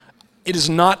It is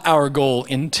not our goal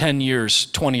in 10 years,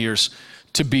 20 years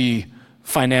to be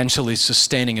financially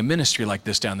sustaining a ministry like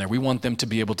this down there. We want them to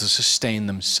be able to sustain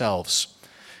themselves.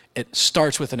 It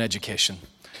starts with an education.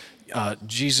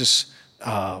 Jesus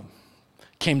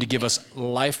came to give us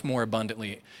life more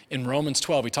abundantly. In Romans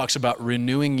 12, he talks about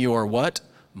renewing your what?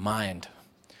 Mind.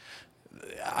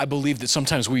 I believe that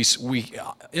sometimes we should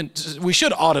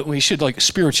like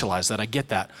spiritualize that. I get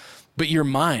that. But your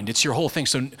mind, it's your whole thing.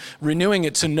 So renewing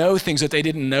it to know things that they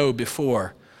didn't know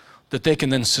before, that they can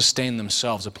then sustain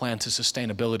themselves, a plan to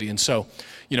sustainability. And so,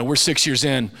 we're 6 years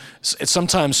in. It's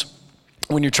sometimes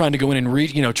when you're trying to go in and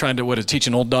read, trying to teach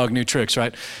an old dog new tricks,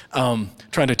 right?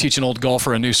 Trying to teach an old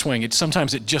golfer a new swing.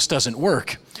 Sometimes it just doesn't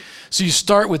work. So you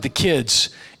start with the kids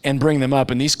and bring them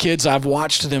up. And these kids, I've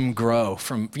watched them grow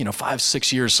from, 5,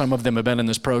 6 years. Some of them have been in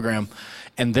this program.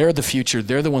 And they're the future.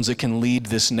 They're the ones that can lead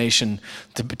this nation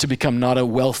to become not a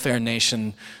welfare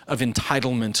nation of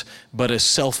entitlement, but a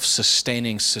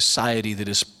self-sustaining society that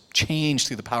is changed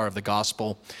through the power of the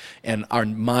gospel and our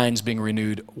minds being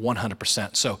renewed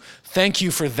 100%. So thank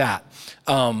you for that.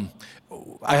 I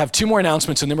have 2 more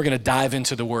announcements, and then we're going to dive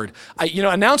into the word.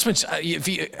 Announcements,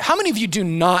 how many of you do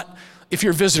not, if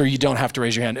you're a visitor, you don't have to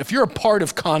raise your hand. If you're a part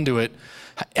of Conduit,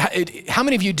 how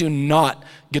many of you do not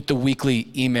get the weekly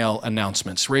email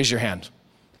announcements? Raise your hand.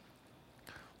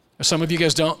 Some of you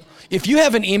guys don't. If you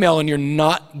have an email and you're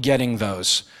not getting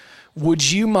those, would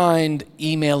you mind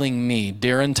emailing me,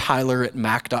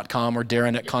 DarrenTyler@mac.com or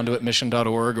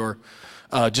Darren@conduitmission.org, or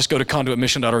just go to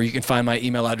conduitmission.org. You can find my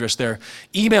email address there.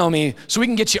 Email me so we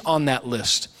can get you on that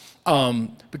list.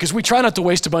 Because we try not to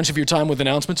waste a bunch of your time with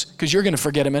announcements, because you're going to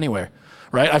forget them anyway,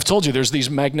 right? I've told you there's these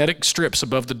magnetic strips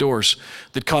above the doors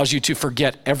that cause you to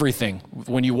forget everything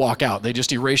when you walk out. They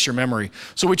just erase your memory.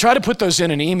 So we try to put those in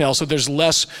an email so there's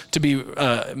less to be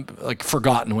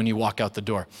forgotten when you walk out the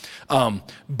door.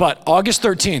 But August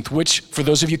 13th, which for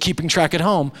those of you keeping track at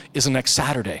home, is the next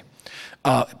Saturday.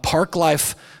 Park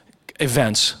Life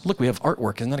Events, look, we have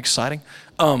artwork, isn't that exciting?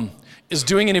 Is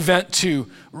doing an event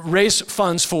to raise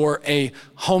funds for a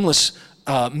homeless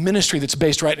ministry that's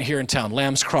based right here in town,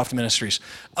 Lamb's Croft Ministries.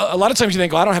 A lot of times you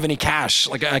think, I don't have any cash,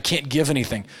 like I can't give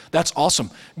anything. That's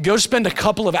awesome. Go spend a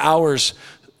couple of hours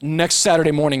next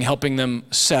Saturday morning helping them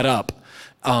set up.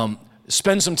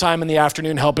 Spend some time in the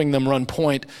afternoon helping them run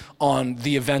point on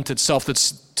the event itself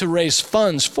that's to raise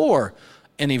funds for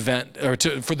an event or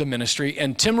for the ministry.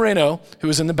 And Tim Reno, who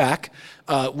is in the back,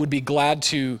 would be glad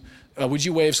to, would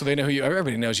you wave so they know who you are?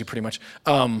 Everybody knows you pretty much,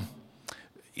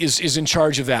 is in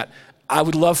charge of that. I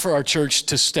would love for our church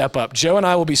to step up. Joe and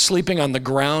I will be sleeping on the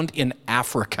ground in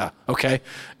Africa, okay?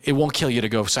 It won't kill you to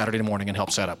go Saturday morning and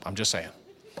help set up. I'm just saying.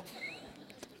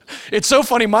 It's so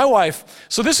funny, my wife,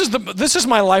 so this is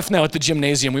my life now at the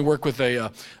gymnasium. We work with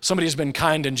somebody who's been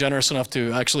kind and generous enough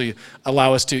to actually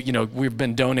allow us to, we've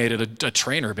been donated a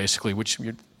trainer basically, which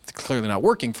you're clearly not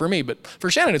working for me, but for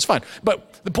Shannon it's fine.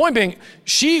 But the point being,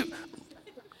 she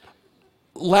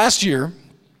last year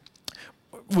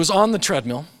was on the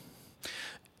treadmill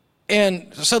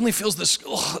and suddenly feels this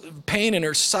pain in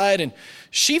her side, and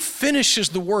she finishes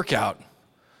the workout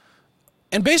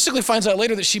and basically finds out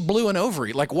later that she blew an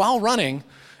ovary, like while running,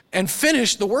 and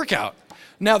finished the workout.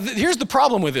 Now, here's the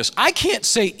problem with this. I can't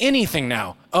say anything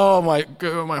now. Oh, my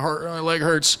leg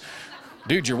hurts.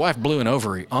 Dude, your wife blew an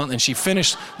ovary, and she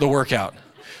finished the workout.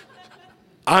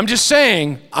 I'm just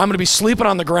saying, I'm going to be sleeping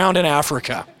on the ground in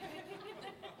Africa.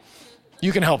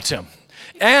 You can help Tim.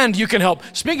 And you can help.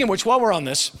 Speaking of which, while we're on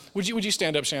this, would you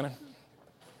stand up, Shannon?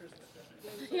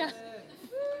 Yeah.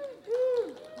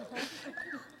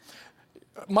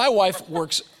 My wife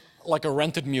works like a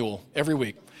rented mule every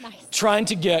week, Nice. trying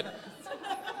to get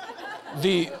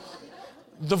the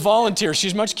volunteers.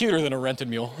 She's much cuter than a rented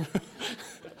mule.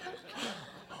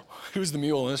 Who's the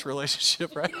mule in this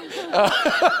relationship, right?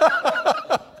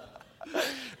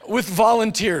 With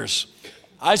volunteers.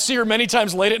 I see her many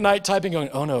times late at night typing, going,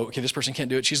 oh no, okay, this person can't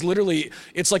do it. She's literally,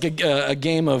 it's like a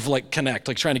game of like Connect,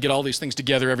 like trying to get all these things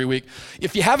together every week.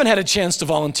 If you haven't had a chance to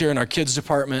volunteer in our kids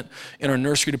department, in our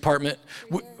nursery department,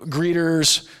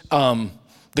 greeters,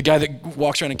 the guy that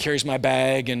walks around and carries my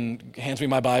bag and hands me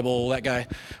my Bible, that guy,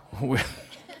 we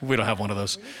don't have one of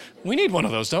those. We need one of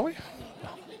those, don't we?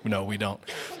 No, we don't.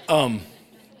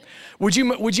 Would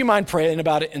you mind praying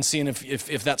about it and seeing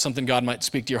if that's something God might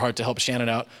speak to your heart to help Shannon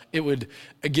out? It would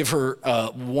give her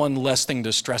one less thing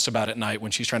to stress about at night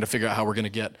when she's trying to figure out how we're going to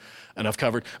get enough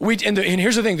covered. And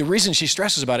here's the thing, the reason she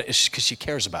stresses about it is because she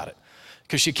cares about it.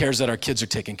 because she cares that our kids are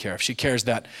taken care of. She cares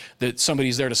that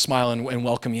somebody's there to smile and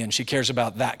welcome you in. She cares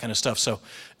about that kind of stuff. So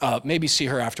maybe see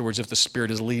her afterwards if the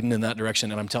Spirit is leading in that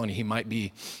direction. And I'm telling you, he might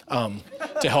be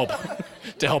to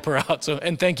help her out. So,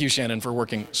 and thank you, Shannon, for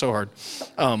working so hard.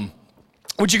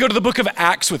 Would you go to the book of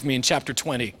Acts with me in chapter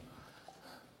 20?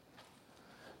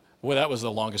 Well, that was the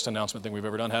longest announcement thing we've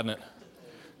ever done, hadn't it?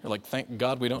 You're like, thank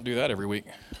God we don't do that every week.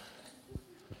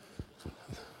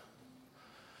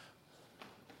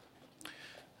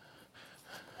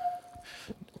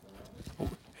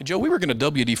 Hey, Joe, we were going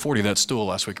to WD-40 that stool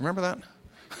last week. Remember that?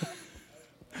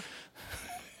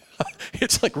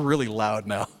 It's like really loud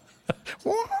now.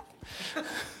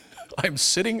 I'm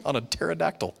sitting on a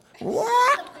pterodactyl.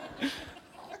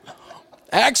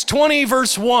 Acts 20,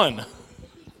 verse 1.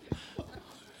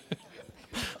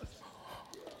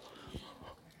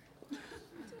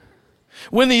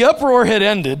 When the uproar had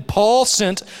ended, Paul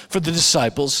sent for the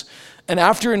disciples, and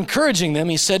after encouraging them,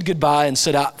 he said goodbye and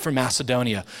set out for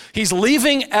Macedonia. He's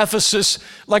leaving Ephesus,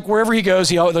 like wherever he goes,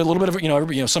 there's a little bit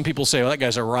of, some people say, well, that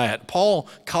guy's a riot. Paul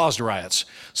caused riots.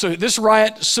 So this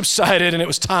riot subsided, and it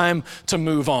was time to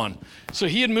move on. So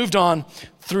he had moved on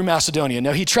through Macedonia.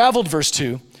 Now he traveled, verse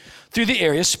 2, through the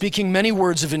area, speaking many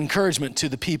words of encouragement to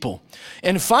the people.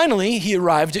 And finally, he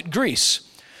arrived at Greece,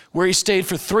 where he stayed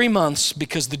for 3 months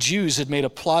because the Jews had made a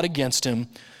plot against him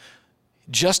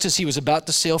just as he was about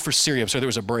to sail for Syria. So there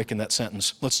was a break in that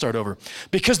sentence. Let's start over.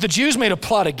 Because the Jews made a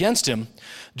plot against him,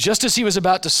 just as he was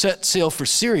about to set sail for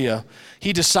Syria,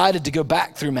 he decided to go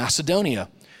back through Macedonia.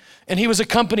 And he was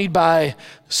accompanied by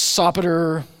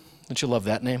Sopater. Don't you love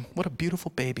that name? What a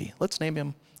beautiful baby. Let's name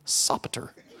him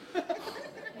Sopater.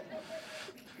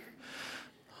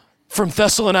 From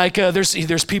Thessalonica,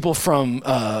 there's people from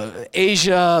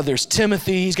Asia, there's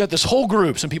Timothy. He's got this whole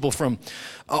group, some people from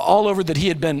all over that he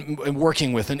had been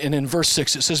working with. And in verse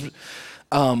 6 it says,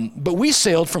 but we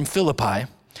sailed from Philippi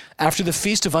after the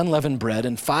Feast of Unleavened Bread,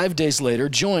 and 5 days later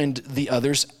joined the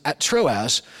others at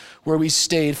Troas, where we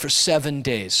stayed for 7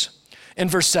 days. In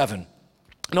verse 7,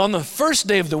 and on the first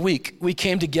day of the week, we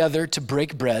came together to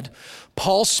break bread.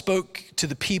 Paul spoke to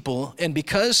the people, and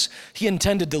because he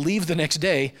intended to leave the next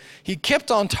day, he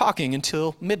kept on talking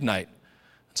until midnight.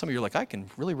 Some of you are like, I can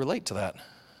really relate to that.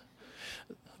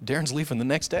 Darren's leaving the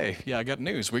next day. Yeah, I got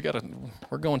news. We're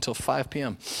going till 5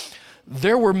 p.m.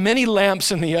 There were many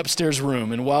lamps in the upstairs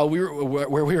room, and where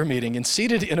we were meeting, and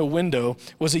seated in a window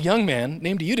was a young man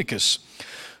named Eutychus,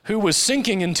 who was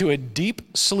sinking into a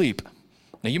deep sleep.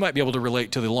 Now, you might be able to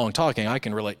relate to the long talking. I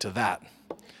can relate to that.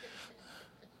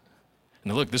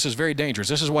 Now, look, this is very dangerous.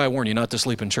 This is why I warn you not to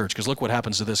sleep in church, because look what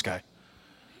happens to this guy.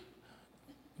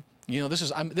 You know,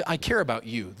 I care about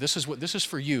you. This is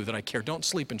for you that I care. Don't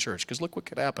sleep in church, because look what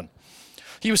could happen.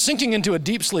 He was sinking into a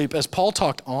deep sleep as Paul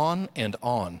talked on and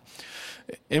on.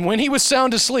 And when he was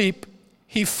sound asleep,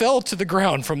 he fell to the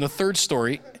ground from the 3rd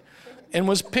story and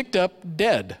was picked up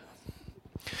dead.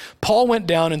 Paul went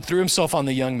down and threw himself on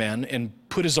the young man and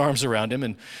put his arms around him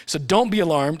and said, don't be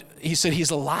alarmed. He said,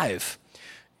 he's alive.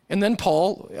 And then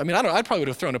Paul, I probably would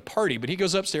have thrown a party, but he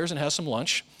goes upstairs and has some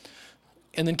lunch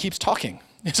and then keeps talking.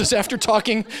 It says after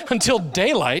talking until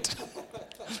daylight,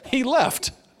 he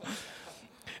left.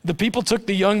 The people took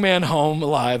the young man home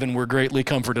alive and were greatly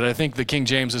comforted. I think the King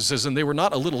James says, and they were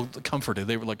not a little comforted.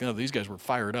 They were like, no, these guys were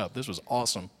fired up. This was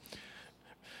awesome.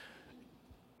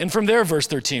 And from there, verse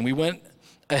 13, we went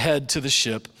ahead to the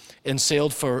ship and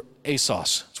sailed for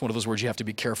Assos. It's one of those words you have to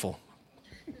be careful.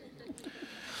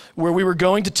 Where we were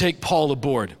going to take Paul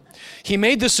aboard. He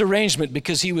made this arrangement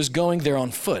because he was going there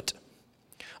on foot.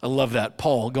 I love that.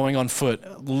 Paul going on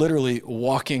foot, literally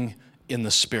walking in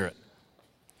the Spirit.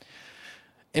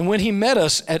 And when he met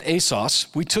us at Assos,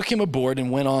 we took him aboard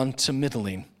and went on to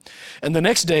Mytilene. And the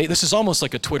next day, this is almost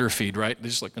like a Twitter feed, right?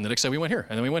 And the next day we went here,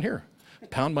 and then we went here.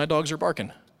 Pound, my dogs are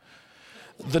barking.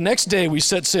 The next day we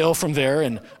set sail from there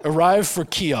and arrived for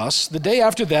Chios. The day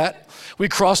after that, we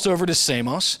crossed over to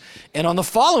Samos. And on the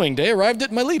following day, arrived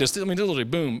at Miletus. Literally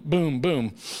boom, boom,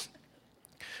 boom.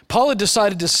 Paul had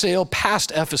decided to sail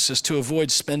past Ephesus to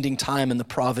avoid spending time in the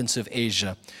province of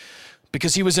Asia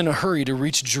because he was in a hurry to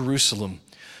reach Jerusalem,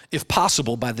 if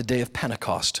possible, by the day of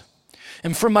Pentecost.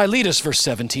 And from Miletus, verse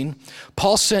 17,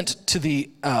 Paul sent to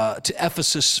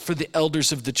Ephesus for the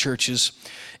elders of the churches.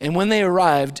 And when they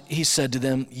arrived, he said to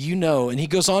them, you know, and he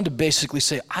goes on to basically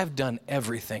say, I've done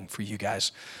everything for you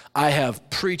guys. I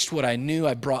have preached what I knew.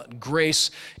 I brought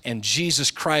grace and Jesus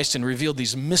Christ and revealed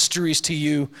these mysteries to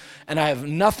you. And I have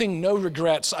no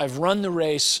regrets. I've run the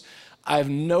race. I have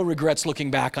no regrets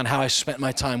looking back on how I spent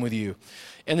my time with you.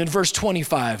 And then verse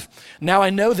 25, now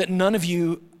I know that none of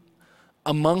you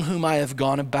among whom I have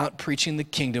gone about preaching the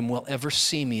kingdom will ever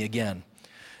see me again.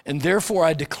 And therefore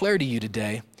I declare to you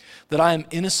today that I am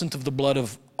innocent of the blood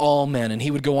of all men. And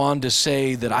he would go on to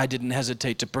say that I didn't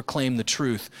hesitate to proclaim the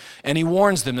truth. And he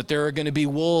warns them that there are going to be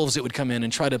wolves that would come in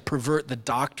and try to pervert the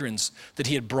doctrines that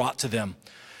he had brought to them.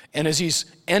 And as he's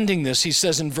ending this, he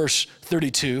says in verse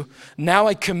 32, now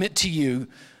I commit you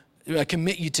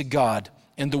to God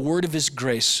and the word of his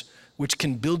grace, which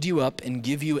can build you up and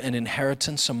give you an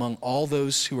inheritance among all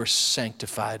those who are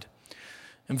sanctified.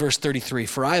 In verse 33,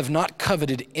 for I have not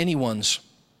coveted anyone's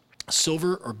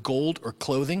silver or gold or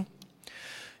clothing.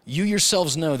 You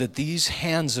yourselves know that these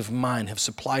hands of mine have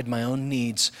supplied my own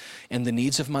needs and the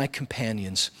needs of my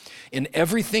companions. In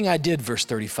everything I did, verse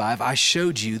 35, I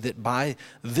showed you that by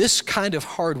this kind of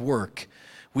hard work,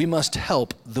 we must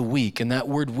help the weak. And that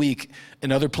word weak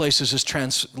in other places is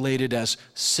translated as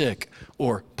sick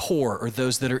or poor or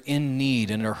those that are in need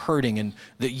and are hurting and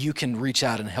that you can reach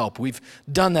out and help. We've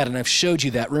done that and I've showed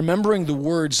you that, remembering the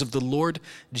words of the Lord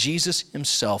Jesus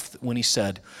himself when he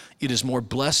said, it is more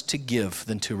blessed to give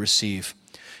than to receive.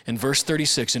 In verse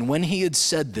 36, and when he had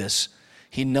said this,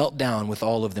 he knelt down with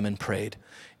all of them and prayed.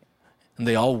 And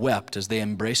they all wept as they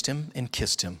embraced him and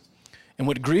kissed him. And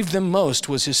what grieved them most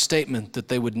was his statement that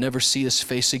they would never see his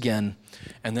face again.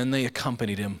 And then they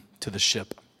accompanied him to the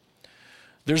ship.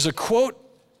 There's a quote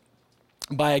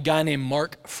by a guy named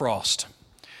Mark Frost.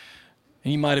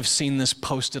 And you might have seen this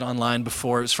posted online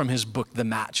before. It's from his book, The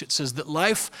Match. It says that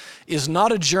life is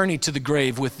not a journey to the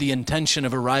grave with the intention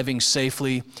of arriving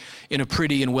safely in a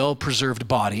pretty and well-preserved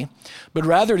body, but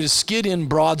rather to skid in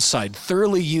broadside,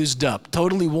 thoroughly used up,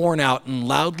 totally worn out, and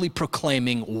loudly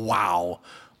proclaiming, wow,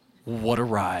 what a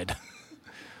ride.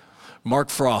 Mark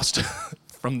Frost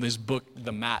from this book,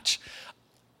 The Match.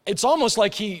 It's almost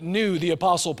like he knew the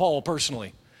Apostle Paul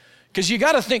personally. Because you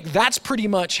got to think that's pretty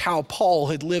much how Paul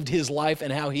had lived his life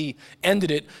and how he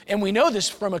ended it. And we know this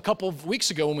from a couple of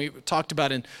weeks ago when we talked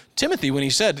about in Timothy when he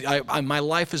said, my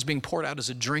life is being poured out as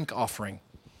a drink offering,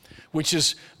 which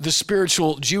is the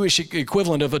spiritual Jewish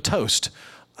equivalent of a toast.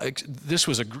 This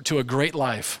was to a great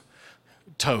life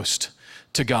toast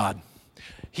to God.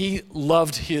 He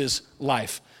loved his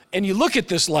life. And you look at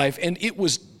this life and it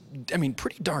was,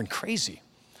 pretty darn crazy.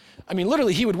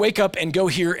 Literally, he would wake up and go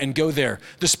here and go there.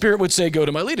 The Spirit would say, go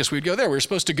to Miletus. We'd go there. We were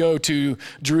supposed to go to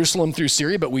Jerusalem through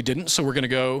Syria, but we didn't, so we're going to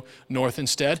go north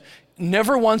instead.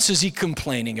 Never once is he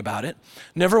complaining about it.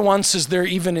 Never once is there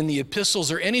even in the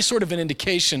epistles or any sort of an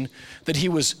indication that he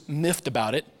was miffed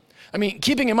about it.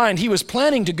 Keeping in mind, he was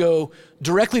planning to go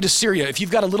directly to Syria. If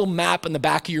you've got a little map in the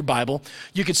back of your Bible,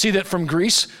 you could see that from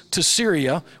Greece to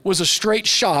Syria was a straight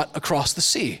shot across the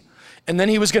sea. And then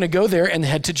he was going to go there and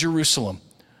head to Jerusalem.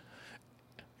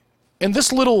 And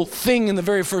this little thing in the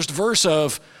very first verse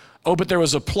of, but there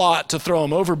was a plot to throw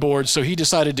him overboard, so he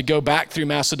decided to go back through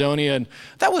Macedonia. And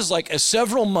that was like a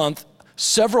several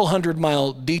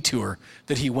 100-mile detour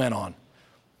that he went on.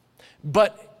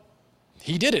 But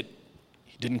he did it.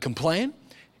 He didn't complain.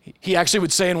 He actually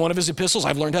would say in one of his epistles,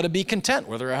 I've learned how to be content,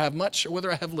 whether I have much or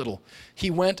whether I have little. He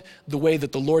went the way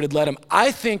that the Lord had led him.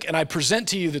 I think, and I present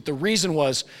to you that the reason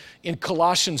was in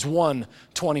Colossians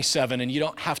 1:27, and you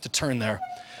don't have to turn there.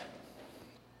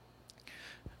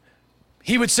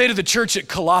 He would say to the church at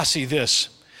Colossae this.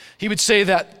 He would say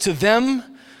that to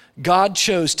them, God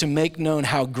chose to make known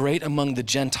how great among the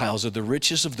Gentiles are the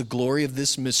riches of the glory of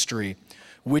this mystery,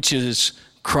 which is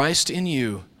Christ in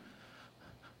you,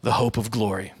 the hope of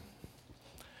glory.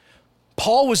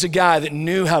 Paul was a guy that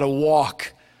knew how to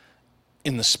walk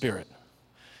in the Spirit.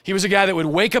 He was a guy that would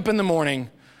wake up in the morning,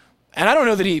 and I don't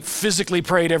know that he physically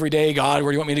prayed every day, God,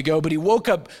 where do you want me to go? But he woke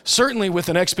up certainly with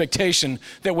an expectation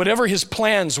that whatever his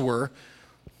plans were,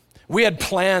 we had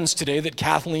plans today that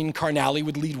Kathleen Carnally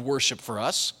would lead worship for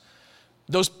us.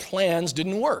 Those plans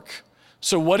didn't work.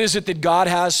 So what is it that God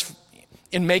has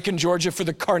in Macon, Georgia for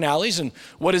the Carnallys, and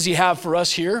what does he have for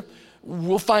us here?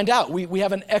 We'll find out. We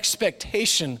have an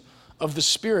expectation of the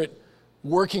Spirit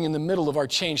working in the middle of our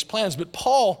changed plans. But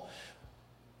Paul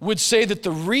would say that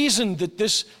the reason that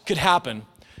this could happen,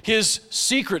 his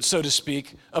secret, so to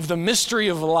speak, of the mystery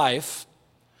of life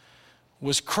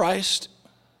was Christ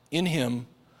in him,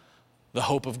 the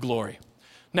hope of glory.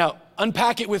 Now,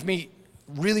 unpack it with me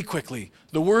really quickly.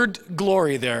 The word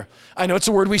glory there, I know it's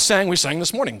a word we sang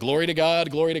this morning, glory to God,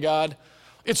 glory to God.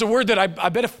 It's a word that I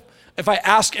bet if I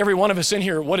ask every one of us in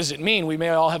here, what does it mean? We may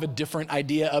all have a different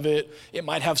idea of it. It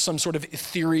might have some sort of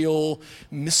ethereal,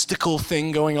 mystical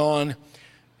thing going on.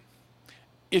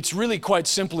 It's really quite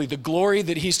simply, the glory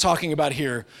that he's talking about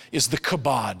here is the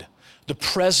kabod, the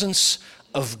presence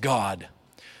of God.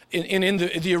 In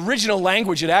the original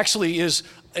language,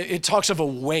 it talks of a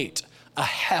weight, a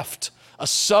heft, a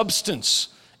substance,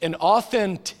 an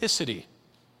authenticity.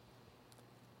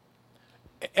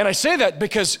 And I say that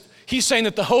because he's saying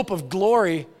that the hope of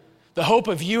glory, the hope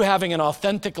of you having an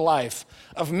authentic life,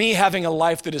 of me having a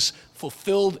life that is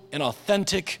fulfilled and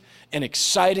authentic and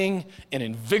exciting and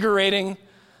invigorating,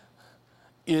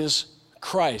 is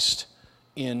Christ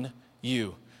in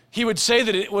you. He would say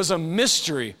that it was a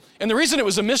mystery. And the reason it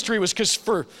was a mystery was because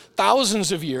for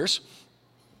thousands of years,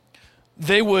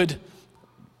 they would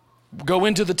go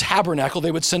into the tabernacle.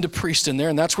 They would send a priest in there,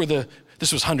 and that's where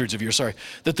this was hundreds of years, sorry,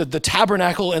 that the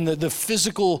tabernacle and the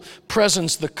physical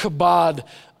presence, the kabod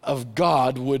of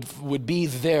God would be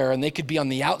there, and they could be on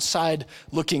the outside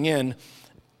looking in,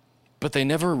 but they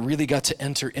never really got to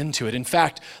enter into it. In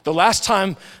fact, the last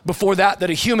time before that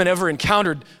a human ever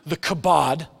encountered the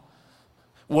kabod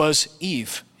was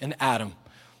Eve and Adam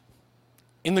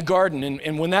in the garden.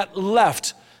 And when that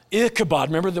left, Ichabod,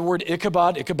 remember the word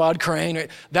Ichabod crane, right?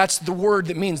 That's the word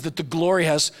that means that the glory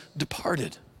has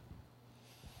departed.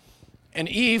 And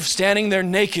Eve, standing there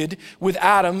naked with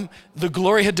Adam, the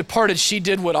glory had departed. She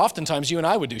did what oftentimes you and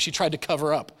I would do. She tried to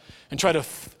cover up and try to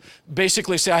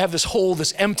basically say, I have this hole,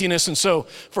 this emptiness. And so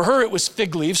for her, it was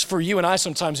fig leaves. For you and I,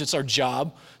 sometimes it's our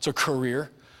job, it's our career.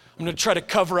 I'm going to try to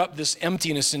cover up this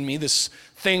emptiness in me, this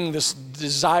thing, this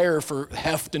desire for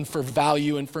heft and for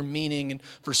value and for meaning and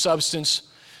for substance.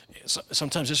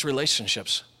 Sometimes it's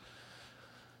relationships.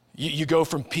 You go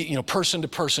from person to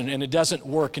person, and it doesn't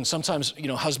work. And sometimes,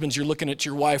 husbands, you're looking at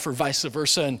your wife or vice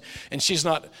versa, and she's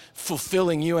not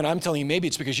fulfilling you. And I'm telling you, maybe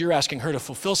it's because you're asking her to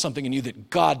fulfill something in you that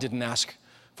God didn't ask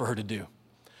for her to do.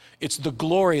 It's the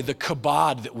glory, the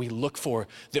kabod that we look for,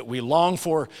 that we long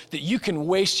for, that you can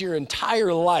waste your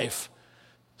entire life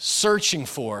searching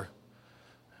for,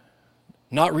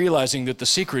 not realizing that the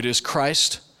secret is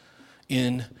Christ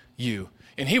in you.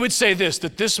 And he would say this,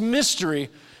 that this mystery,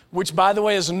 which, by the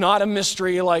way, is not a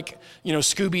mystery like,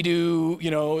 Scooby-Doo,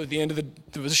 at the end of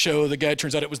the show, the guy,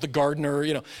 turns out it was the gardener,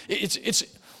 it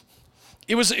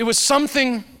was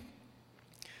something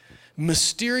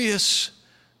mysterious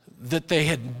that they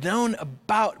had known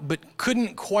about but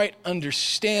couldn't quite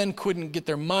understand, couldn't get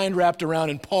their mind wrapped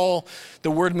around. And Paul, the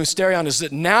word mysterion is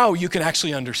that now you can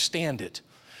actually understand it.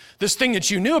 This thing that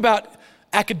you knew about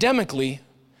academically,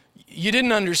 you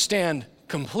didn't understand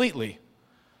completely.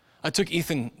 I took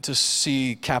Ethan to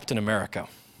see Captain America.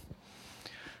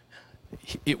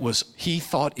 He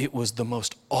thought it was the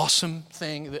most awesome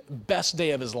thing, the best day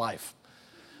of his life.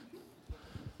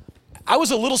 I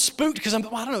was a little spooked because I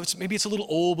don't know, maybe it's a little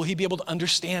old. Will he be able to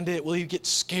understand it? Will he get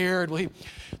scared?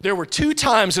 There were 2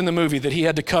 times in the movie that he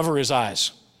had to cover his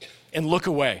eyes and look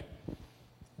away.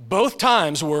 Both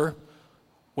times were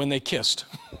when they kissed.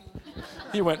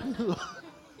 He went,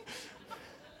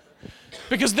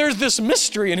 because there's this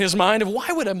mystery in his mind of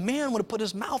why would a man want to put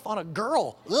his mouth on a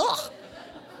girl? Ugh.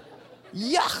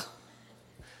 Yuck.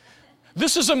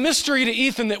 This is a mystery to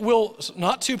Ethan that will,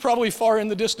 not too probably far in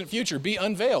the distant future, be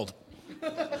unveiled.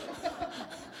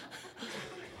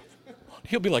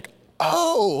 He'll be like,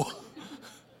 oh.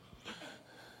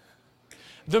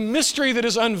 The mystery that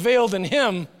is unveiled in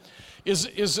him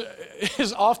is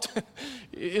often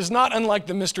not unlike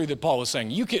the mystery that Paul was saying.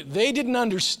 They didn't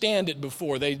understand it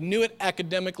before. They knew it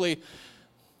academically,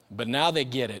 but now they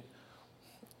get it.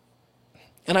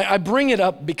 And I bring it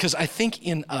up because I think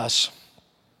in us,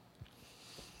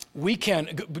 we can,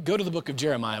 go to the book of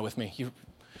Jeremiah with me.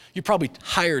 You're probably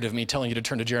tired of me telling you to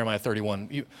turn to Jeremiah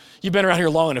 31. You've been around here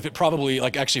long enough, it probably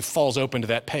actually falls open to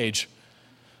that page.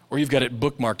 Or you've got it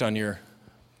bookmarked on your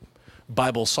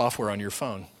Bible software on your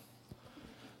phone.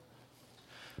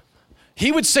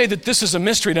 He would say that this is a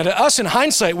mystery. Now to us in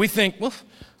hindsight, we think, well,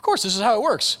 of course, this is how it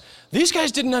works. These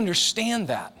guys didn't understand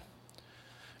that.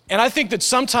 And I think that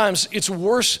sometimes it's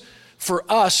worse for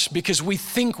us because we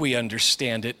think we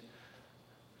understand it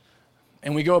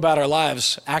and we go about our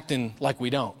lives acting like we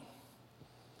don't.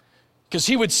 Because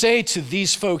he would say to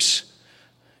these folks,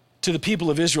 to the people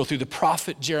of Israel through the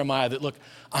prophet Jeremiah, that look,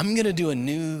 I'm going to do a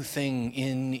new thing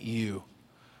in you.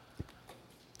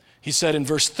 He said in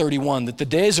verse 31 that the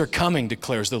days are coming,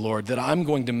 declares the Lord, that I'm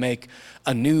going to make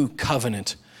a new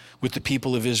covenant with the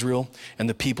people of Israel and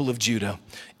the people of Judah.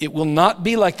 It will not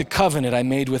be like the covenant I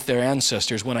made with their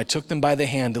ancestors when I took them by the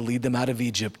hand to lead them out of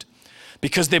Egypt,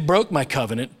 because they broke my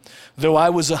covenant, though I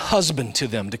was a husband to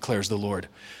them, declares the Lord.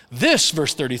 This,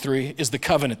 verse 33, is the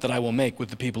covenant that I will make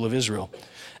with the people of Israel.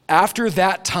 After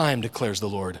that time, declares the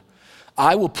Lord,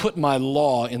 I will put my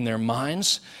law in their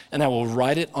minds and I will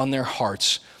write it on their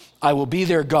hearts. I will be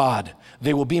their God.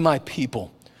 They will be my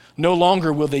people. No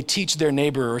longer will they teach their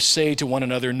neighbor or say to one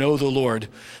another, know the Lord,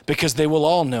 because they will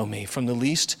all know me, from the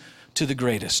least to the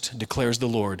greatest, declares the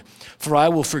Lord. For I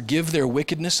will forgive their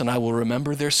wickedness and I will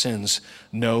remember their sins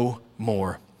no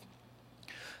more.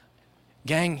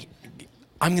 Gang,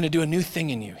 I'm going to do a new thing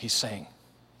in you, he's saying.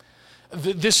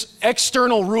 This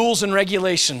external rules and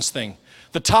regulations thing,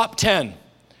 the top 10,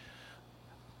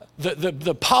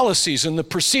 the policies and the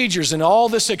procedures and all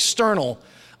this external,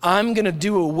 I'm going to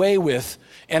do away with,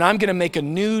 and I'm going to make a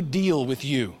new deal with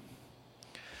you.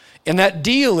 And that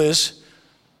deal is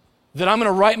that I'm going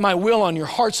to write my will on your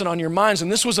hearts and on your minds.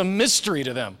 And this was a mystery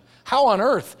to them. How on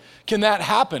earth can that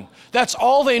happen? That's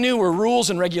all they knew were rules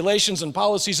and regulations and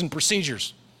policies and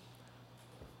procedures.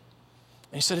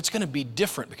 And he said, it's going to be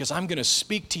different because I'm going to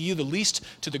speak to you, the least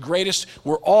to the greatest.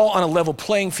 We're all on a level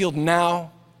playing field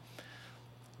now.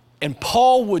 And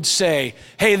Paul would say,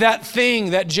 hey, that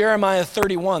thing, that Jeremiah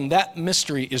 31, that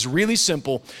mystery is really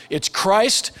simple. It's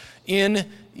Christ in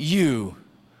you,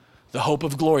 the hope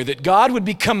of glory, that God would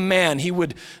become man. He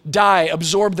would die,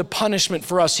 absorb the punishment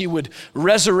for us. He would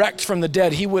resurrect from the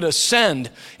dead. He would ascend,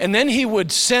 and then he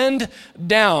would send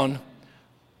down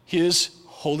his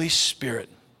Holy Spirit.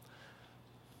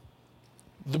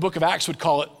 The book of Acts would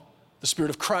call it the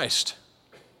Spirit of Christ.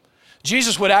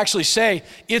 Jesus would actually say,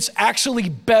 it's actually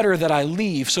better that I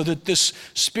leave so that this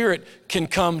Spirit can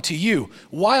come to you.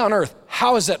 Why on earth?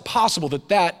 How is that possible that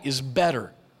that is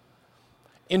better?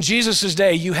 In Jesus'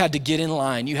 day, you had to get in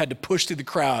line. You had to push through the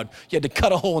crowd. You had to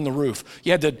cut a hole in the roof.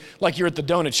 You had to, like you're at the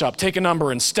donut shop, take a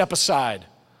number and step aside.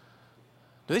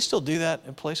 Do they still do that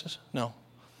in places? No.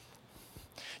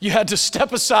 You had to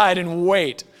step aside and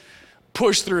wait,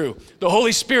 push through. The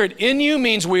Holy Spirit in you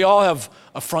means we all have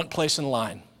a front place in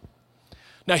line.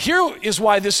 Now, here is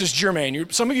why this is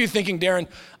germane. Some of you are thinking, Darren,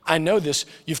 I know this.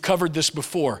 You've covered this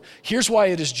before. Here's why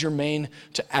it is germane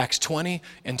to Acts 20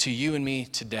 and to you and me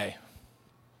today.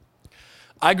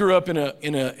 I grew up in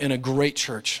a great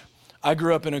church. I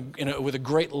grew up with a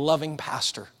great loving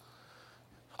pastor.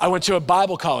 I went to a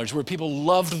Bible college where people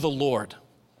loved the Lord.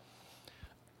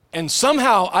 And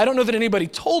somehow, I don't know that anybody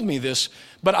told me this,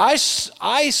 but I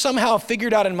somehow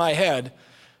figured out in my head,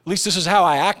 at least this is how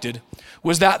I acted,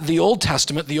 was that the Old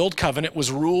Testament, the Old Covenant,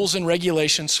 was rules and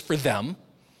regulations for them,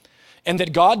 and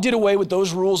that God did away with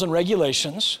those rules and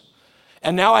regulations,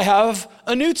 and now I have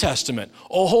a New Testament,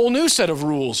 a whole new set of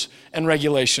rules and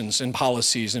regulations and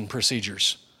policies and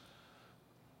procedures.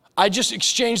 I just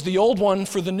exchanged the old one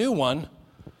for the new one.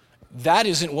 That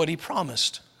isn't what he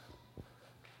promised.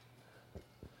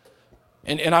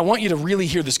 And I want you to really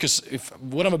hear this, because if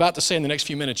what I'm about to say in the next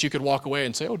few minutes, you could walk away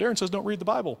and say, oh, Darren says don't read the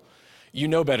Bible. You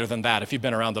know better than that if you've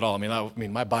been around at all. I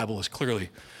mean, my Bible has clearly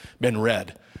been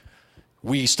read.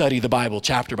 We study the Bible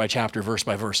chapter by chapter, verse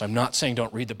by verse. I'm not saying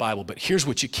don't read the Bible, but here's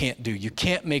what you can't do. You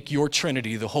can't make your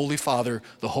Trinity the Holy Father,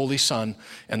 the Holy Son,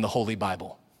 and the Holy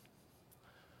Bible.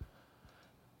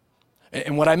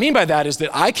 And what I mean by that is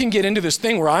that I can get into this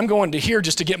thing where I'm going to here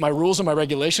just to get my rules and my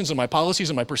regulations and my policies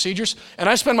and my procedures, and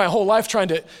I spend my whole life trying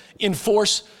to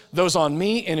enforce those on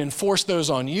me and enforce those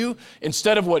on you,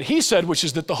 instead of what he said, which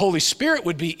is that the Holy Spirit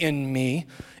would be in me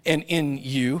and in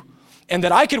you, and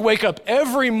that I could wake up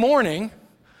every morning,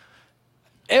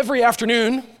 every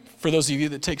afternoon, for those of you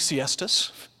that take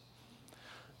siestas,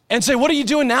 and say, what are you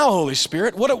doing now, Holy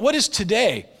Spirit? What is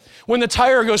today? When the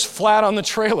tire goes flat on the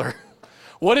trailer,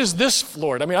 what is this,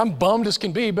 Lord? I mean, I'm bummed as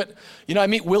can be, but I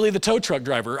meet Willie the tow truck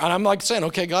driver, and I'm like saying,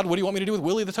 okay, God, what do you want me to do with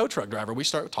Willie the tow truck driver? We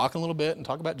start talking a little bit and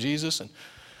talk about Jesus, and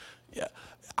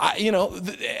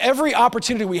every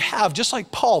opportunity we have, just like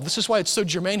Paul, this is why it's so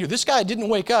germane here. This guy didn't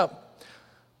wake up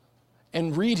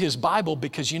and read his Bible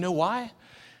because you know why?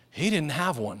 He didn't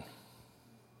have one.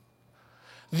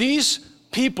 These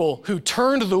people who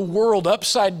turned the world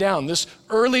upside down, this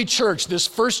early church, this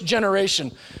first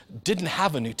generation, didn't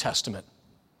have a New Testament.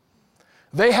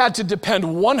 They had to depend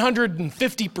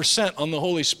 150% on the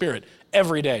Holy Spirit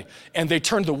every day, and they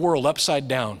turned the world upside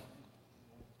down.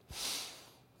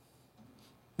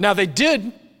 Now they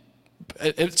did,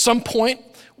 at some point,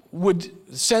 would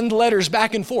send letters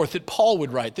back and forth that Paul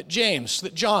would write, that James,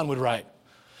 that John would write.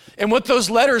 And what those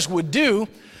letters would do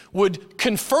would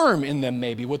confirm in them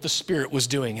maybe what the Spirit was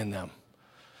doing in them.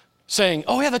 Saying,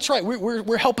 oh yeah, that's right,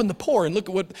 we're helping the poor. And look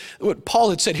at what Paul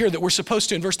had said here that we're supposed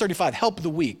to, in verse 35, help the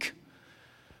weak.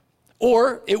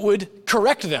 Or it would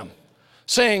correct them,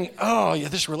 saying, oh yeah,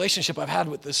 this relationship I've had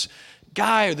with this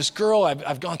guy or this girl,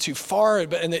 I've gone too far.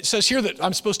 And it says here that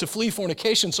I'm supposed to flee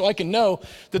fornication, so I can know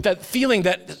that feeling,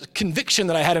 that conviction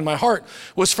that I had in my heart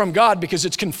was from God, because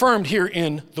it's confirmed here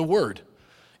in the Word,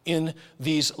 in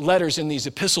these letters, in these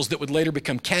epistles that would later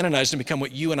become canonized and become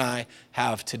what you and I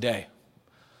have today.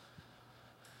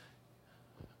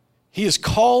 He has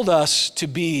called us to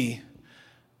be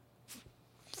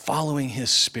following his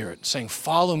Spirit, saying,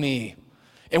 follow me.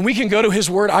 And we can go to his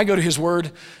Word. I go to his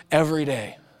Word every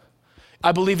day.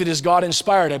 I believe it is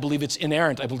God-inspired. I believe it's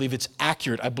inerrant. I believe it's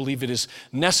accurate. I believe it is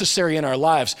necessary in our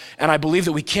lives. And I believe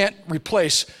that we can't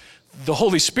replace the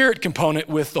Holy Spirit component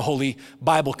with the Holy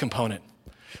Bible component.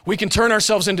 We can turn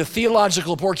ourselves into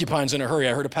theological porcupines in a hurry.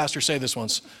 I heard a pastor say this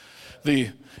once.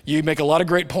 You make a lot of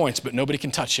great points, but nobody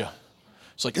can touch you.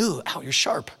 It's like, ooh, ow, you're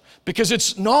sharp. Because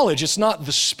it's knowledge, it's not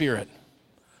the Spirit.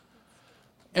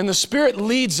 And the Spirit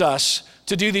leads us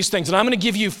to do these things. And I'm going to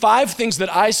give you 5 things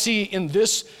that I see in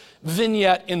this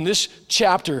vignette, in this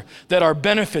chapter, that are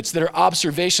benefits, that are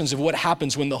observations of what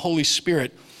happens when the Holy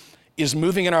Spirit is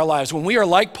moving in our lives. When we are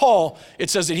like Paul, it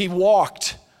says that he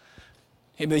walked.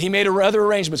 He made other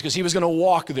arrangements because he was going to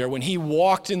walk there. When he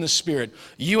walked in the Spirit,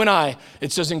 you and I,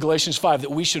 it says in Galatians 5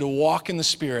 that we should walk in the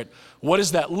Spirit. What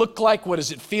does that look like? What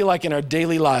does it feel like in our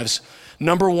daily lives?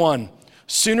 Number 1,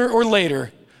 sooner or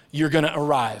later, you're going to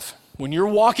arrive. When you're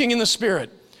walking in the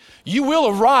Spirit, you will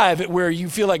arrive at where you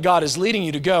feel like God is leading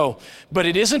you to go, but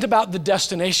it isn't about the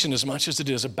destination as much as it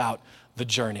is about the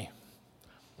journey.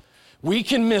 We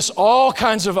can miss all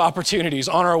kinds of opportunities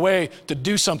on our way to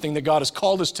do something that God has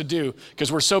called us to do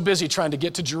because we're so busy trying to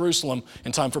get to Jerusalem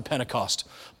in time for Pentecost.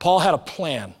 Paul had a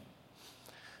plan.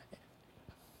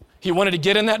 He wanted to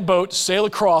get in that boat, sail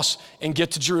across, and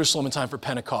get to Jerusalem in time for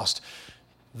Pentecost.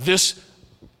 This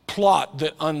plot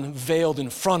that unveiled in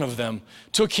front of them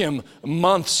took him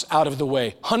months out of the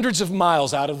way, hundreds of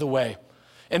miles out of the way.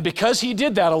 And because he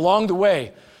did that along the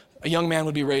way, a young man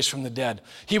would be raised from the dead.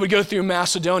 He would go through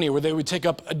Macedonia where they would take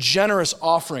up a generous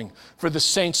offering for the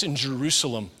saints in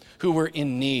Jerusalem who were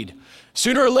in need.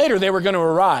 Sooner or later, they were going to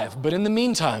arrive. But in the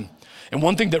meantime, and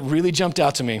one thing that really jumped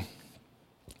out to me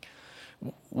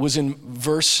was in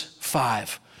verse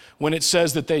 5, when it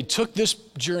says that they took this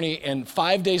journey and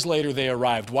 5 days later they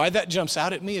arrived. Why that jumps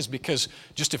out at me is because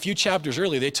just a few chapters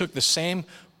earlier, they took the same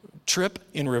trip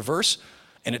in reverse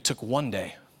and it took 1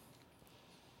 day.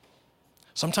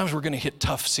 Sometimes we're going to hit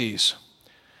tough seas.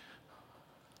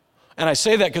 And I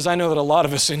say that because I know that a lot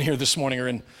of us in here this morning are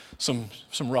in some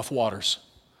rough waters.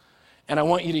 And I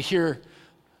want you to hear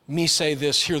me say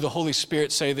this, hear the Holy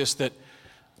Spirit say this, that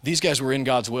these guys were in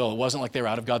God's will. It wasn't like they were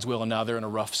out of God's will and now they're in a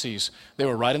rough seas. They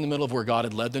were right in the middle of where God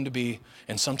had led them to be.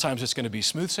 And sometimes it's going to be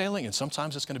smooth sailing and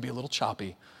sometimes it's going to be a little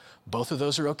choppy. Both of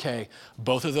those are okay.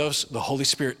 Both of those, the Holy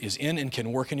Spirit is in and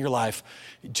can work in your life.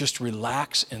 Just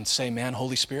relax and say, man,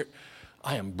 Holy Spirit,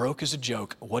 I am broke as a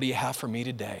joke. What do you have for me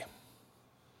today?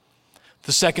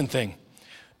 The second thing,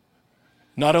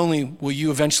 not only will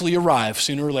you eventually arrive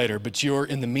sooner or later, but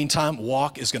in the meantime,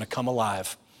 walk is going to come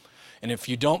alive. And if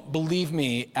you don't believe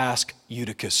me, ask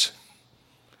Eutychus.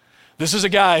 This is a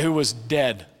guy who was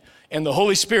dead. And the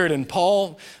Holy Spirit and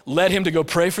Paul led him to go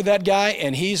pray for that guy.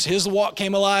 And his walk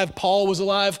came alive. Paul was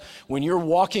alive. When you're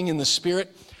walking in the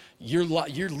Spirit, you're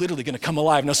literally going to come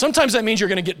alive. Now, sometimes that means you're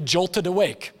going to get jolted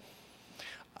awake.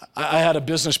 I had a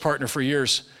business partner for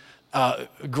years, a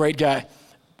great guy.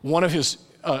 One of his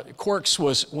quirks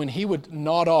was when he would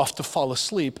nod off to fall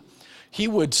asleep, he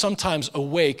would sometimes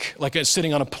awake, like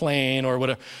sitting on a plane or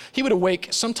whatever. He would awake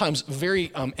sometimes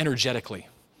very energetically.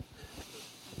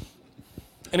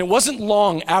 And it wasn't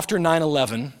long after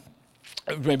 9/11,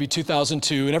 maybe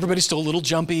 2002, and everybody's still a little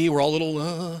jumpy. We're all a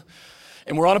little,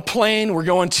 and we're on a plane. We're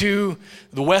going to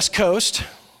the West Coast,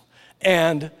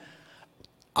 and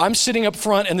I'm sitting up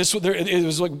front, and it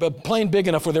was like a plane big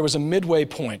enough where there was a midway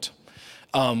point,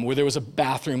 where there was a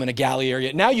bathroom and a galley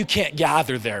area. Now you can't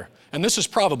gather there, and this is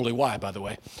probably why, by the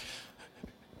way.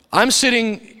 I'm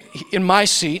sitting in my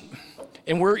seat,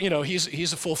 and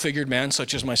he's a full-figured man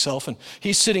such as myself, and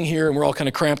he's sitting here, and we're all kind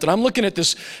of cramped, and I'm looking at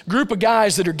this group of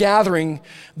guys that are gathering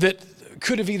that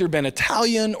could have either been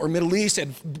Italian or Middle East,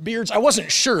 had beards. I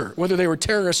wasn't sure whether they were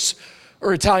terrorists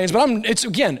or Italians, but it's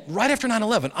again, right after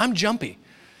 9/11, I'm jumpy.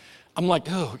 I'm like,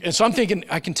 oh, and so I'm thinking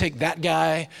I can take that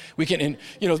guy.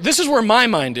 This is where my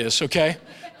mind is, okay?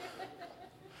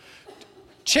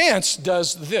 Chance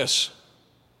does this.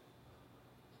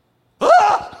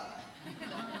 Ah!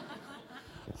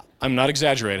 I'm not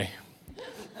exaggerating.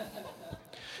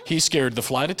 He scared the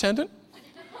flight attendant.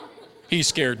 He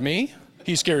scared me.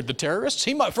 He scared the terrorists.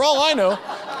 For all I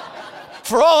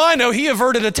know, he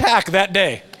averted attack that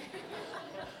day.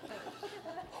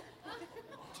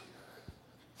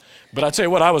 But I tell you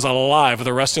what, I was alive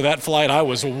the rest of that flight. I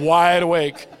was wide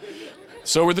awake.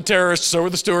 So were the terrorists, so were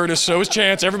the stewardess, so was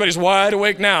Chance. Everybody's wide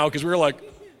awake now because we were like,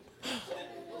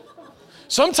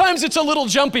 sometimes it's a little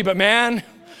jumpy, but man,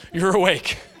 you're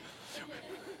awake.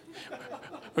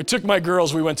 I took my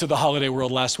girls, we went to the Holiday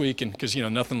World last week, and because,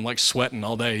 nothing like sweating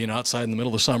all day, outside in the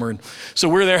middle of the summer. And so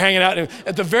we're there hanging out. And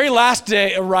at the very last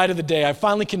ride of the day, I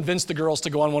finally convinced the girls to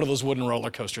go on one of those wooden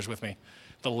roller coasters with me.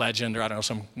 the Legend, or I don't know,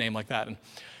 some name like that.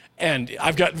 And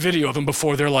I've got video of them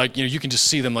before. They're like, you can just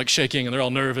see them like shaking, and they're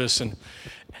all nervous. And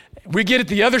we get at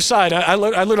the other side.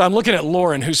 I'm looking at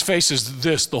Lauren, whose face is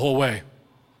this the whole way.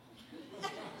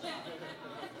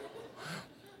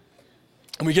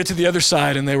 And we get to the other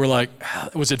side, and they were like,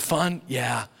 was it fun?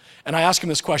 Yeah. And I asked them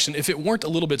this question: if it weren't a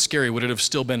little bit scary, would it have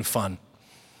still been fun?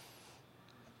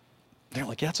 They're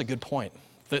like, yeah, that's a good point.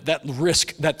 That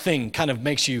risk, that thing kind of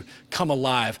makes you come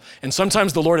alive. And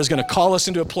sometimes the Lord is going to call us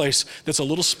into a place that's a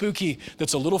little spooky,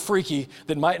 that's a little freaky,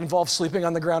 that might involve sleeping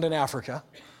on the ground in Africa.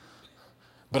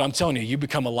 But I'm telling you, you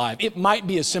become alive. It might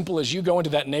be as simple as you going to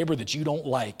that neighbor that you don't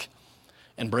like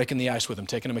and breaking the ice with them,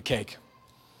 taking them a cake,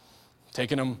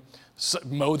 taking them,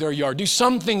 mow their yard. Do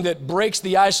something that breaks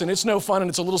the ice, and it's no fun and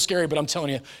it's a little scary, but I'm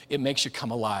telling you, it makes you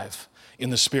come alive in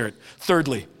the Spirit.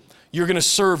 Thirdly, you're going to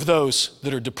serve those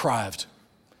that are deprived.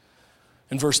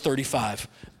 In verse 35,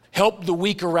 help the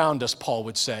weak around us, Paul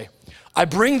would say. I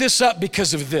bring this up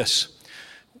because of this.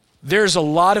 There's a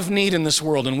lot of need in this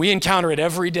world, and we encounter it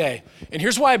every day. And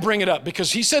here's why I bring it up,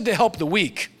 because he said to help the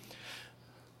weak.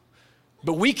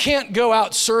 But we can't go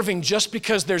out serving just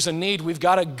because there's a need. We've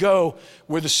got to go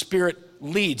where the Spirit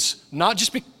leads. Not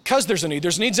just because there's a need.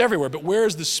 There's needs everywhere, but where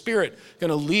is the Spirit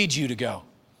going to lead you to go?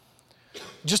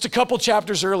 Just a couple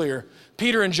chapters earlier,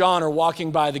 Peter and John are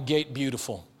walking by the gate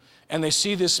Beautiful. And they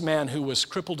see this man who was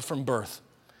crippled from birth.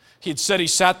 He had said he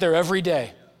sat there every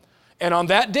day. And on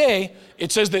that day,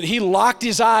 it says that he locked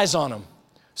his eyes on him.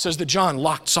 It says that John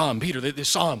saw him, Peter, they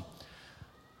saw him.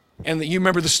 And that you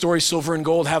remember the story, silver and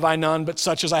gold have I none, but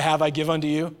such as I have I give unto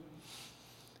you.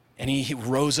 And he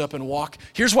rose up and walked.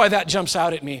 Here's why that jumps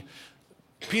out at me.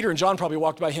 Peter and John probably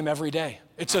walked by him every day.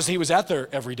 It says he was out there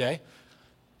every day.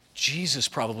 Jesus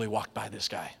probably walked by this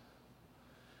guy.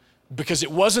 Because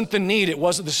it wasn't the need, it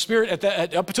wasn't the Spirit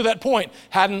up to that point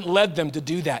hadn't led them to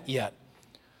do that yet.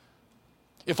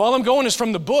 If all I'm going is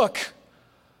from the book,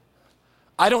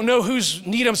 I don't know whose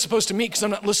need I'm supposed to meet because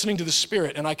I'm not listening to the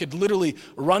Spirit. And I could literally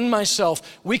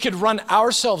we could run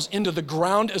ourselves into the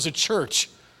ground as a church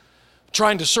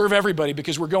trying to serve everybody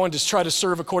because we're going to try to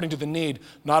serve according to the need,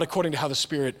 not according to how the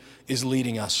Spirit is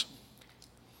leading us.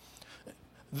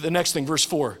 The next thing,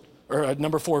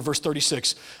 number 4, verse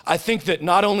 36. I think that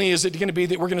not only is it going to be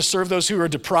that we're going to serve those who are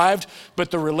deprived,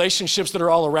 but the relationships that are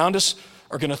all around us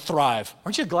are going to thrive.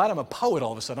 Aren't you glad I'm a poet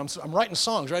all of a sudden? I'm writing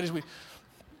songs, right?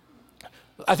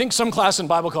 I think some class in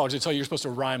Bible college, they tell you you're supposed to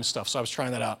rhyme stuff, so I was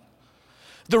trying that out.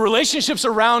 The relationships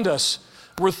around us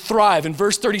will thrive. In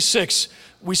verse 36,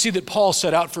 we see that Paul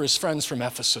set out for his friends from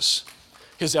Ephesus,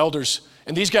 his elders.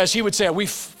 And these guys, he would say, we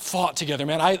fought together,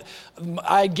 man.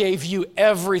 I gave you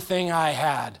everything I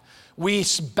had. We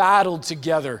battled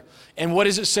together. And what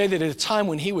does it say? That at a time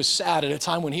when he was sad, at a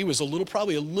time when he was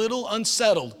probably a little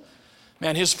unsettled,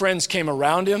 man, his friends came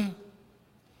around him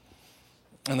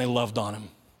and they loved on him.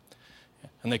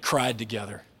 And they cried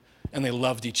together and they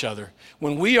loved each other.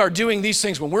 When we are doing these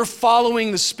things, when we're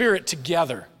following the Spirit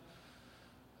together,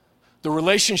 the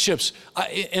relationships,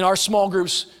 in our small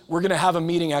groups, we're going to have a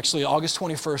meeting actually August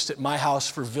 21st at my house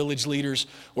for village leaders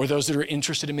or those that are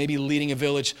interested in maybe leading a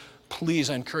village. Please,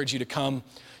 I encourage you to come.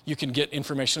 You can get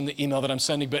information in the email that I'm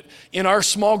sending. But in our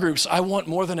small groups, I want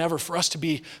more than ever for us to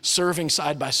be serving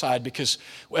side by side, because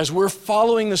as we're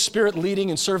following the Spirit leading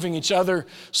and serving each other,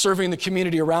 serving the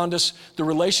community around us, the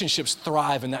relationships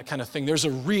thrive and that kind of thing. There's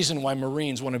a reason why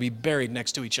Marines want to be buried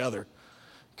next to each other,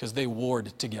 because they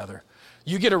warred together.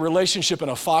 You get a relationship in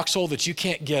a foxhole that you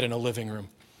can't get in a living room.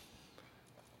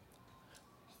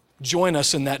 Join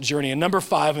us in that journey. And number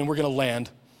 5, and we're going to land.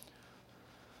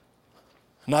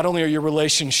 Not only are your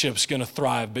relationships going to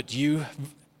thrive, but you,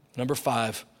 number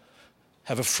 5,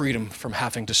 have a freedom from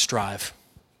having to strive.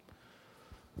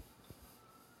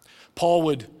 Paul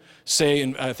would say,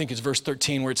 and I think it's verse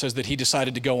 13, where it says that he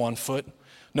decided to go on foot.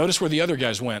 Notice where the other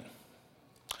guys went.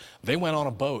 They went on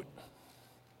a boat.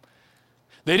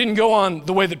 They didn't go on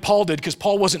the way that Paul did, because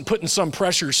Paul wasn't putting some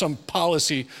pressure, some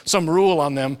policy, some rule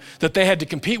on them that they had to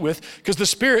compete with, because the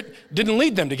Spirit didn't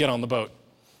lead them to get on the boat,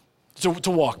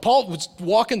 to walk. Paul was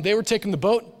walking, they were taking the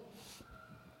boat.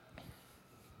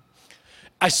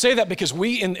 I say that because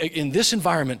we, in this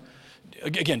environment,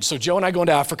 again, so Joe and I going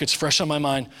to Africa, it's fresh on my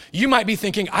mind. You might be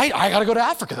thinking, I got to go to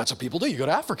Africa. That's what people do. You go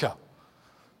to Africa.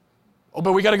 Oh,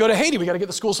 but we got to go to Haiti. We got to get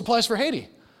the school supplies for Haiti.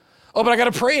 Oh, but I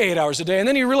got to pray 8 hours a day. And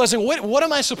then you're realizing, what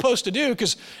am I supposed to do?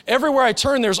 Because everywhere I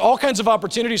turn, there's all kinds of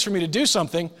opportunities for me to do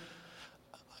something.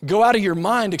 Go out of your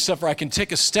mind, except for I can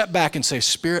take a step back and say,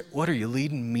 Spirit, what are you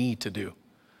leading me to do?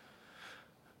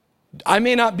 I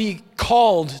may not be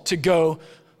called to go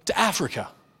to Africa.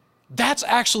 That's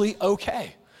actually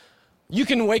okay. You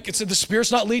can wake and say, the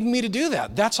Spirit's not leading me to do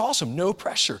that. That's awesome. No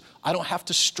pressure. I don't have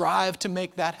to strive to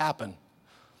make that happen.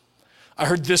 I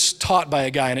heard this taught by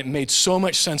a guy, and it made so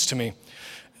much sense to me.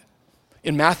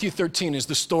 In Matthew 13 is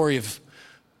the story of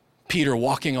Peter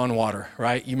walking on water,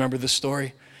 right? You remember this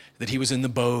story? That he was in the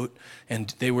boat,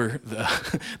 and they were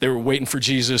waiting for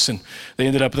Jesus, and they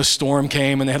ended up, the storm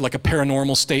came, and they had like a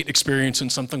paranormal state experience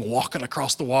and something walking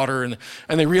across the water, and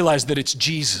they realized that it's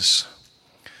Jesus.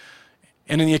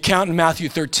 And in the account in Matthew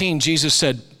 13,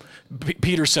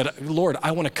 Peter said, Lord,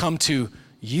 I want to come to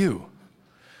you.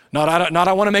 Not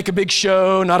I want to make a big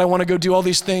show, not I want to go do all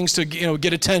these things to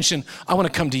get attention. I want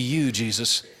to come to you,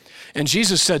 Jesus. And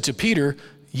Jesus said to Peter,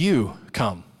 you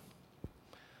come.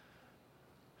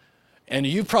 And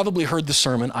you've probably heard the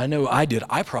sermon. I know I did.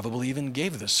 I probably even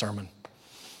gave this sermon.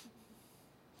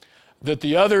 That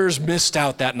the others missed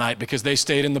out that night because they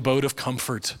stayed in the boat of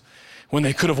comfort when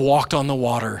they could have walked on the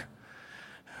water.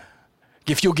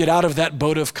 If you'll get out of that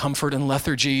boat of comfort and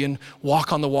lethargy and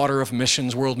walk on the water of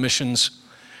missions, world missions,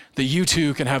 that you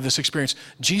too can have this experience.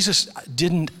 Jesus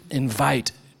didn't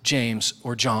invite James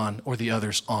or John or the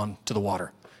others on to the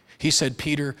water. He said,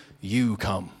 Peter, you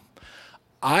come.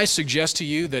 I suggest to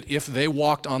you that if they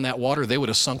walked on that water, they would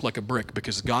have sunk like a brick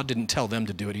because God didn't tell them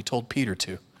to do it. He told Peter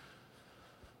to.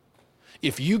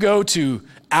 If you go to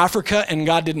Africa and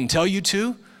God didn't tell you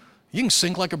to, you can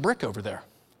sink like a brick over there.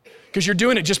 Because you're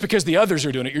doing it just because the others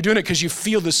are doing it. You're doing it because you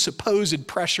feel the supposed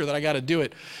pressure that I got to do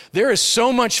it. There is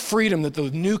so much freedom that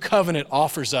the new covenant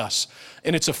offers us,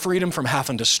 and it's a freedom from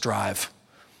having to strive.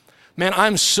 Man,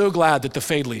 I'm so glad that the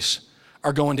Fadleys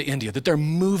are going to India, that they're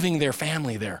moving their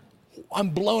family there. I'm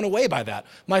blown away by that.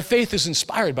 My faith is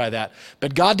inspired by that,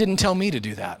 but God didn't tell me to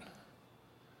do that.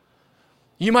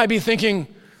 You might be thinking,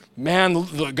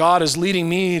 man, God is leading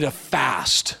me to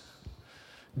fast.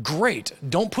 Great,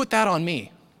 don't put that on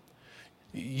me.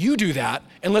 You do that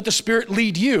and let the Spirit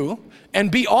lead you and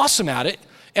be awesome at it,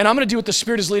 and I'm gonna do what the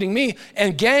Spirit is leading me,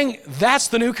 and gang, that's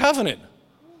the new covenant.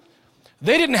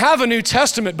 They didn't have a New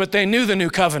Testament, but they knew the new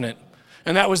covenant.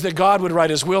 And that was that God would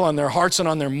write his will on their hearts and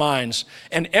on their minds.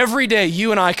 And every day you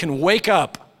and I can wake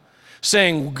up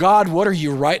saying, God, what are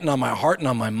you writing on my heart and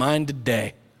on my mind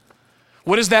today?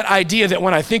 What is that idea that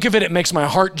when I think of it, it makes my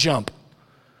heart jump?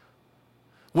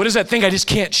 What is that thing I just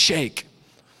can't shake?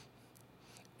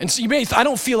 And so you may, I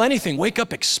don't feel anything. Wake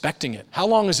up expecting it. How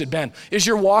long has it been? Is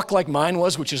your walk like mine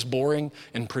was, which is boring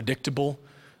and predictable,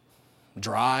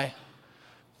 dry?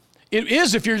 It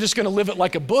is if you're just going to live it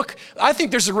like a book. I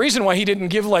think there's a reason why he didn't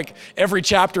give like every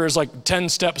chapter is like 10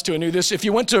 steps to a new this. If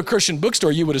you went to a Christian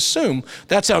bookstore, you would assume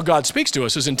that's how God speaks to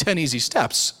us, is in 10 easy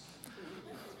steps.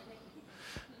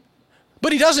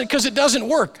 But he doesn't, because it doesn't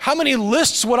work. How many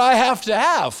lists would I have to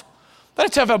have? I'd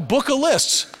have to have a book of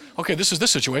lists. Okay, this is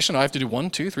this situation. I have to do 1,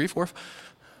 2, 3, 4.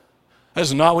 That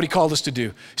is not what he called us to do.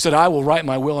 He said, I will write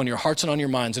my will on your hearts and on your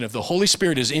minds. And if the Holy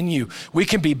Spirit is in you, we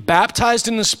can be baptized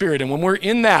in the Spirit. And when we're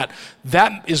in that,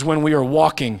 that is when we are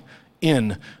walking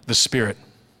in the Spirit.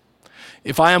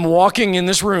 If I am walking in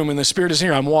this room and the Spirit is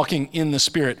here, I'm walking in the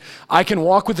Spirit. I can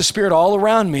walk with the Spirit all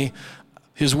around me,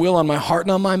 his will on my heart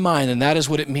and on my mind, and that is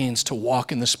what it means to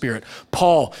walk in the Spirit.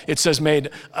 Paul, it says, made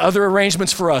other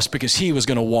arrangements for us because he was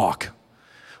going to walk.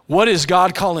 What is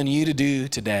God calling you to do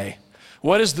today?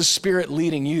 What is the Spirit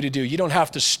leading you to do? You don't have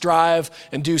to strive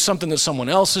and do something that someone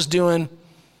else is doing.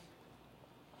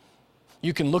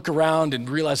 You can look around and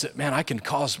realize that, man, I can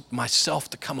cause myself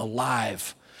to come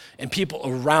alive. And people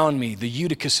around me, the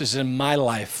Eutychuses in my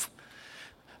life,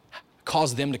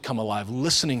 cause them to come alive,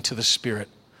 listening to the Spirit.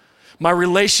 My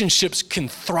relationships can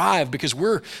thrive because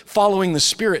we're following the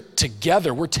Spirit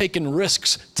together. We're taking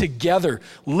risks together,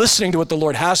 listening to what the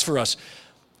Lord has for us.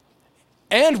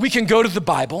 And we can go to the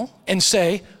Bible and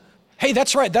say, hey,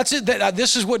 that's right, that's it.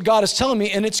 This is what God is telling me,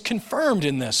 and it's confirmed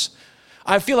in this.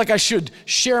 I feel like I should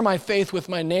share my faith with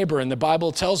my neighbor, and the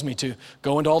Bible tells me to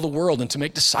go into all the world and to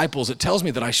make disciples. It tells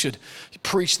me that I should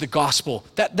preach the gospel.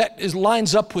 That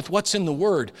lines up with what's in the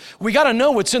Word. We got to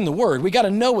know what's in the Word. We got to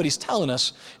know what He's telling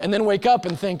us, and then wake up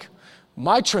and think,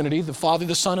 my Trinity, the Father,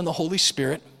 the Son, and the Holy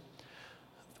Spirit,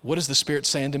 what is the Spirit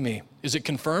saying to me? Is it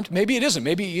confirmed? Maybe it isn't.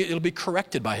 Maybe it'll be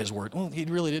corrected by His Word. Well, He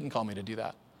really didn't call me to do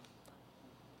that.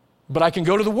 But I can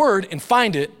go to the Word and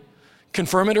find it,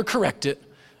 confirm it or correct it,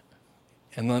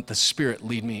 and let the Spirit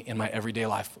lead me in my everyday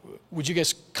life. Would you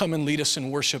guys come and lead us in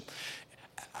worship?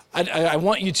 I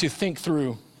want you to think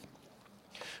through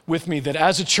with me that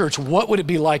as a church, what would it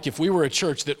be like if we were a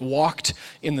church that walked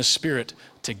in the Spirit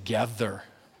together?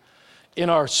 In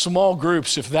our small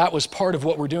groups, if that was part of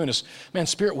what we're doing is, man,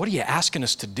 Spirit, what are you asking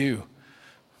us to do?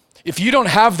 If you don't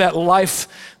have that life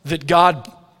that God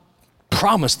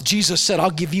promised. Jesus said,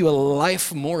 I'll give you a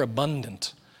life more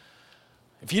abundant.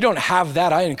 If you don't have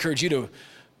that, I encourage you to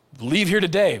leave here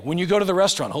today. When you go to the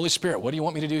restaurant, Holy Spirit, what do you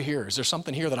want me to do here? Is there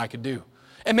something here that I could do?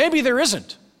 And maybe there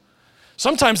isn't.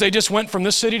 Sometimes they just went from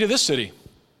this city to this city.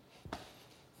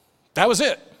 That was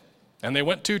it. And they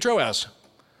went to Troas.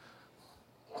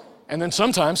 And then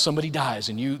sometimes somebody dies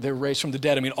and they're raised from the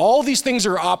dead. I mean, all these things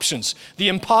are options. The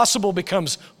impossible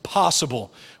becomes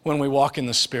possible when we walk in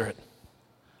the Spirit.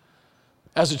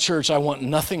 As a church, I want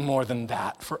nothing more than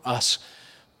that for us.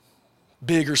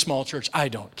 Big or small church, I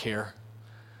don't care.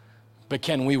 But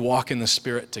can we walk in the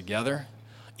Spirit together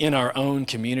in our own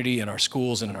community, in our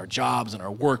schools, and in our jobs, in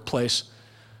our workplace?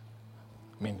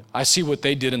 I mean, I see what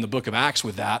they did in the book of Acts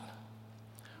with that.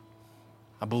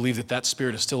 I believe that that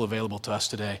Spirit is still available to us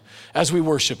today. As we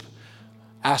worship,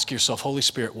 ask yourself, Holy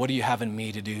Spirit, what do you have in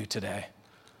me to do today?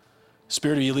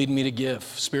 Spirit, are you leading me to give?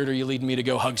 Spirit, are you leading me to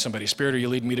go hug somebody? Spirit, are you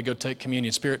leading me to go take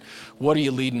communion? Spirit, what are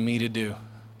you leading me to do?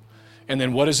 And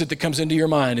then what is it that comes into your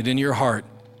mind and in your heart?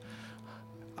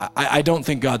 I don't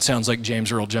think God sounds like James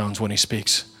Earl Jones when he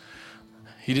speaks.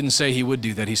 He didn't say he would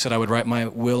do that. He said, I would write my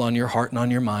will on your heart and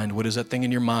on your mind. What is that thing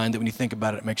in your mind that when you think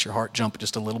about it, it makes your heart jump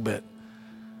just a little bit?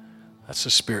 That's the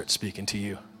Spirit speaking to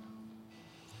you.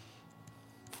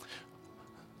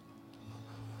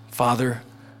 Father,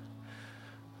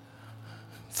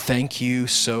 thank you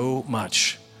so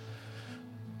much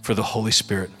for the Holy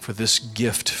Spirit, for this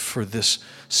gift, for this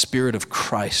Spirit of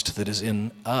Christ that is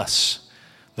in us,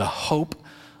 the hope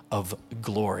of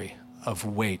glory, of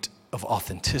weight, of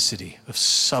authenticity, of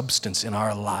substance in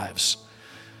our lives.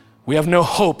 We have no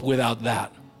hope without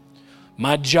that.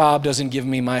 My job doesn't give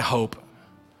me my hope.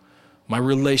 My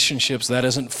relationships, that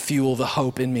doesn't fuel the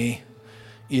hope in me.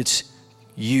 It's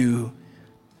you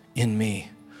in me.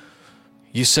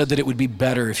 You said that it would be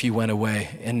better if you went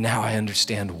away, and now I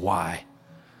understand why.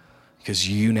 Because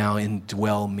you now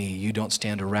indwell me. You don't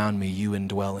stand around me, you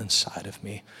indwell inside of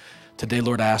me. Today,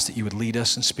 Lord, I ask that you would lead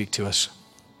us and speak to us.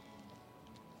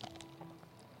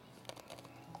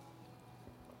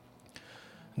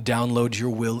 Download your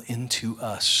will into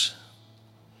us.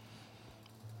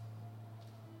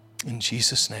 In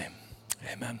Jesus' name,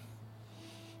 amen.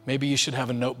 Maybe you should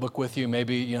have a notebook with you.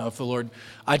 Maybe, if the Lord,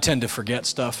 I tend to forget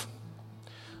stuff.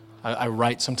 I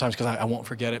write sometimes because I won't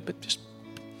forget it, but just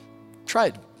try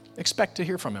it. Expect to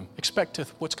hear from him. Expect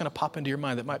what's going to pop into your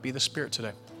mind that might be the Spirit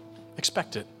today.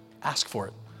 Expect it. Ask for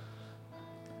it.